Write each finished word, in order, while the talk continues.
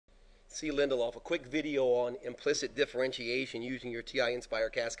C. Lindelof, a quick video on implicit differentiation using your TI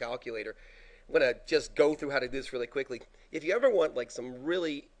Nspire CAS calculator. I'm going to just go through how to do this really quickly. If you ever want like some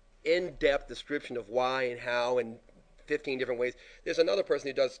really in-depth description of why and how in 15 different ways, there's another person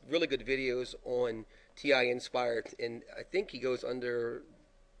who does really good videos on TI Nspire, and I think he goes under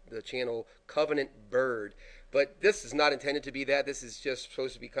the channel Covenant Bird. But this is not intended to be that. This is just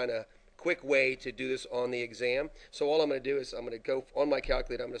supposed to be kind of quick way to do this on the exam. So all I'm going to do is I'm going to go on my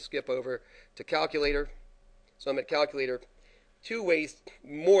calculator. I'm going to skip over to calculator. So I'm at calculator. Two ways,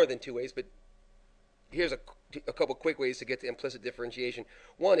 more than two ways, but here's a couple quick ways to get to implicit differentiation.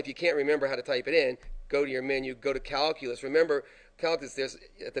 One, if you can't remember how to type it in, go to your menu, go to calculus. Remember, calculus, there's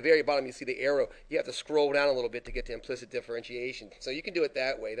at the very bottom you see the arrow. You have to scroll down a little bit to get to implicit differentiation. So you can do it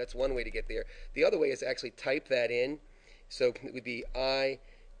that way. That's one way to get there. The other way is to actually type that in. So it would be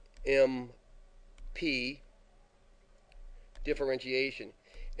IMP differentiation.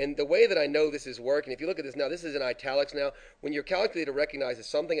 And the way that I know this is working, if you look at this now, this is in italics now. When your calculator recognizes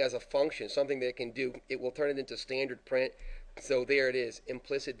something as a function, something that it can do, it will turn it into standard print. So there it is,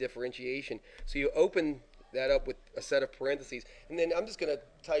 implicit differentiation. So you open that up with a set of parentheses, and then I'm just going to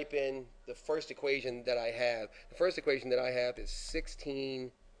type in the first equation that I have. The first equation that I have is 16y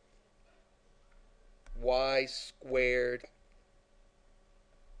squared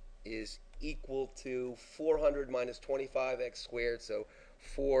is equal to 400 minus 25x squared, so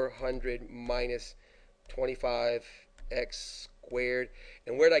 400 minus 25x squared.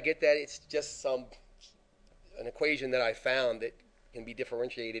 And where did I get that? It's just an equation that I found that can be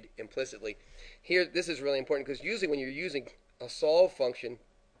differentiated implicitly. Here, this is really important because usually when you're using a solve function,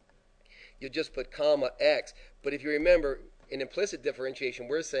 you just put comma x. But if you remember, in implicit differentiation,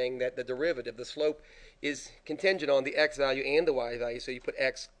 we're saying that the derivative, the slope, is contingent on the x value and the y value. So you put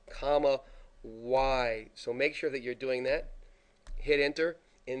x comma y. So make sure that you're doing that. Hit enter,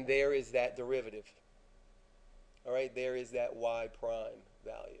 and there is that derivative. All right, there is that y prime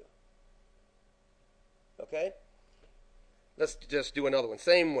value. Okay? Let's just do another one.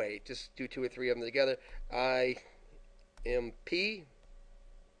 Same way. Just do two or three of them together. IMP,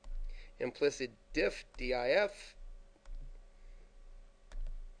 implicit diff, DIF,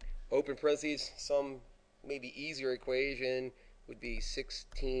 open parentheses, some maybe easier equation would be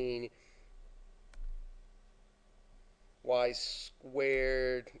 16y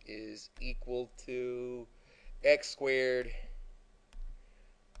squared is equal to x squared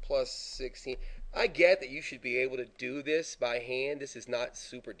plus 16. I get that you should be able to do this by hand. This is not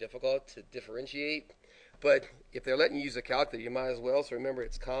super difficult to differentiate. But if they're letting you use a calculator, you might as well. So remember,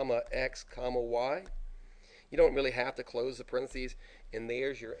 it's comma x, comma y. You don't really have to close the parentheses. And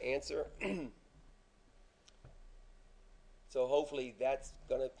there's your answer. So hopefully that's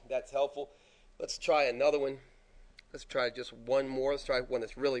helpful. Let's try another one. Let's try just one more. Let's try one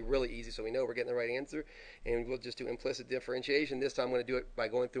that's really, really easy so we know we're getting the right answer. And we'll just do implicit differentiation. This time I'm going to do it by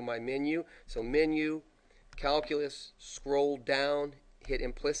going through my menu. So menu, calculus, scroll down, hit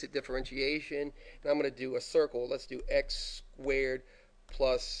implicit differentiation. And I'm going to do a circle. Let's do x squared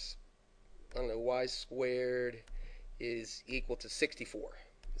plus, I don't know, y squared is equal to 64.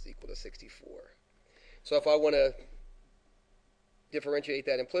 Is equal to 64. So if I want to differentiate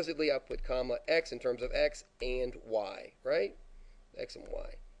that implicitly, I put comma x in terms of x and y, right? X and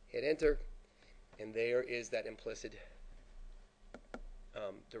y. Hit enter, and there is that implicit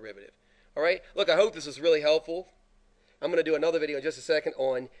derivative. All right, look, I hope this is really helpful. I'm going to do another video in just a second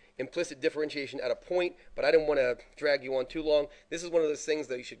on implicit differentiation at a point, but I didn't want to drag you on too long. This is one of those things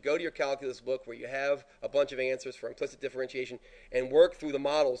that you should go to your calculus book where you have a bunch of answers for implicit differentiation and work through the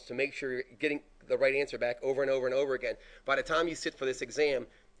models to make sure you're getting the right answer back over and over and over again. By the time you sit for this exam,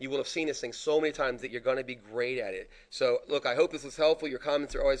 you will have seen this thing so many times that you're going to be great at it. So, look, I hope this was helpful. Your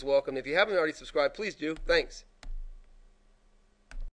comments are always welcome. If you haven't already subscribed, please do. Thanks.